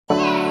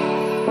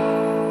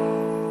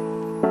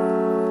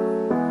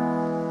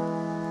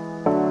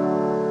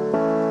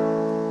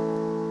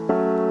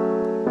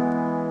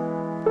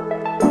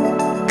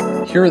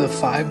Here are the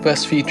 5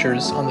 best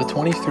features on the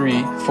 23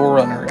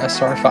 4Runner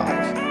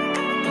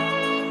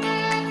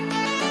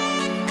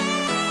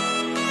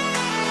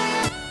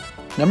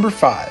SR5. Number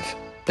 5.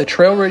 The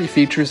trail-ready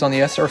features on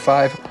the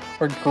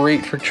SR5 are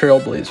great for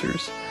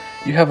trailblazers.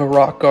 You have a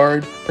rock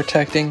guard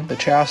protecting the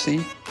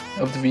chassis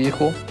of the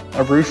vehicle,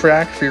 a roof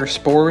rack for your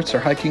sports or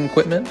hiking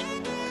equipment,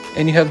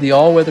 and you have the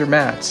all-weather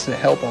mats that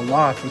help a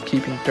lot with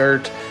keeping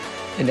dirt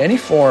in any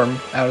form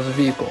out of the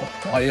vehicle.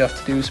 All you have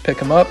to do is pick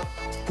them up,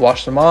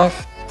 wash them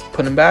off,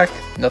 put them back,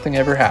 nothing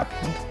ever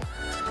happened.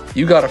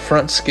 You got a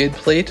front skid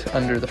plate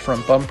under the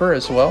front bumper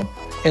as well,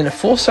 and a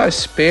full-size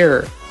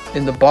spare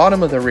in the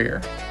bottom of the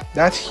rear.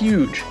 That's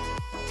huge.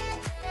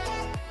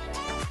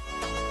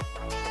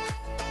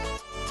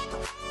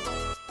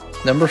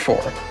 Number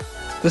 4.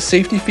 The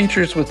safety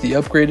features with the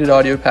upgraded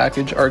audio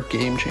package are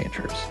game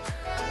changers.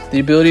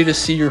 The ability to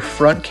see your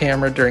front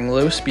camera during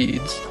low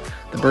speeds,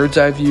 the bird's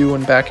eye view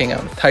when backing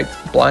out of tight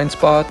blind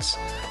spots,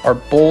 are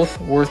both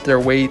worth their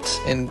weight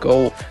in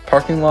gold.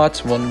 Parking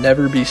lots will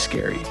never be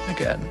scary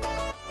again.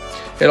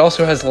 It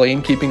also has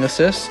lane keeping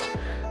assist,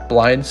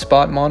 blind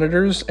spot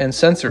monitors, and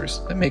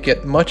sensors that make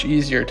it much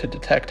easier to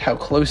detect how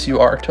close you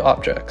are to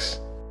objects.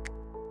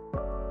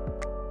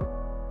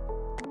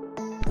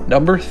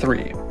 Number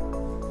 3.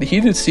 The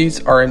heated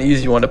seats are an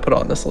easy one to put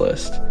on this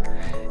list.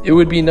 It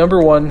would be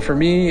number 1 for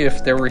me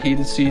if there were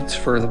heated seats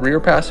for the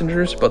rear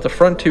passengers, but the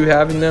front 2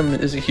 having them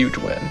is a huge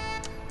win.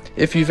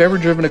 If you've ever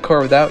driven a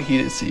car without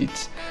heated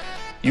seats,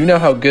 you know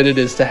how good it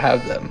is to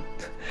have them,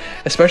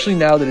 especially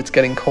now that it's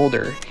getting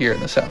colder here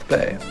in the South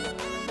Bay.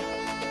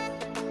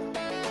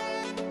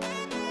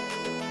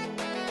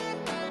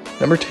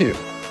 Number 2.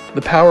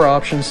 The power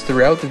options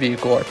throughout the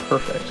vehicle are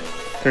perfect.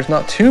 There's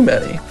not too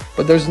many,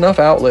 but there's enough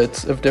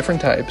outlets of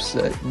different types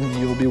that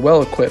you'll be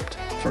well equipped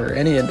for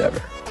any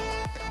endeavor.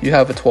 You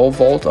have a 12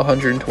 volt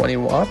 120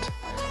 watt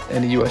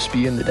and a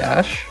USB in the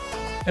dash,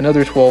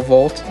 another 12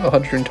 volt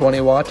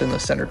 120 watt in the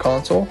center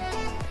console,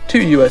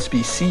 2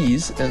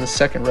 USB-Cs in the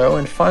second row,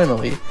 and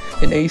finally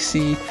an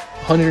AC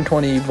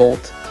 120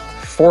 volt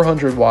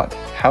 400 watt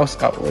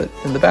house outlet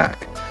in the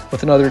back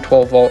with another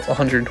 12 volt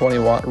 120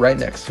 watt right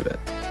next to it.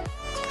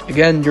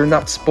 Again, you're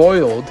not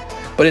spoiled,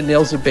 but it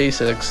nails the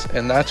basics,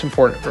 and that's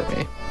important for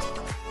me.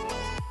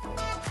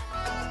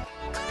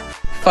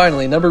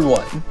 Finally, number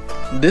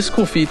 1. This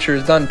cool feature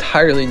is not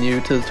entirely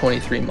new to the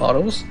 23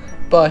 models,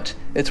 but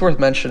it's worth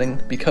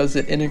mentioning because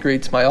it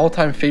integrates my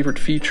all-time favorite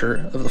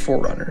feature of the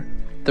 4Runner,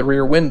 the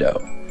rear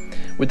window.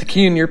 With the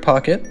key in your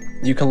pocket,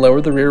 you can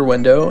lower the rear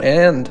window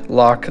and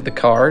lock the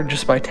car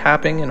just by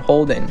tapping and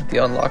holding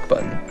the unlock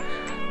button.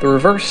 The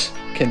reverse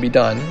can be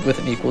done with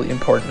an equally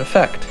important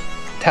effect.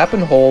 Tap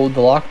and hold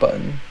the lock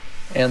button,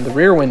 and the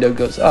rear window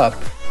goes up,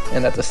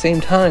 and at the same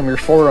time your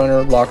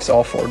 4Runner locks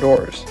all 4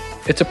 doors.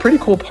 It's a pretty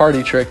cool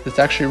party trick that's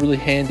actually really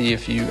handy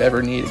if you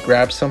ever need to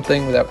grab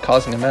something without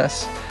causing a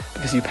mess,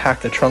 because you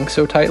pack the trunk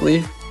so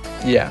tightly.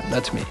 Yeah,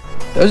 that's me.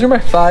 Those are my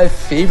 5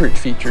 favorite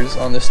features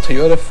on this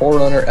Toyota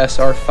 4Runner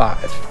SR5.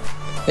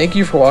 Thank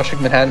you for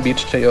watching Manhattan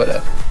Beach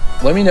Toyota.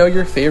 Let me know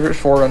your favorite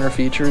 4Runner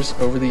features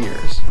over the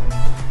years.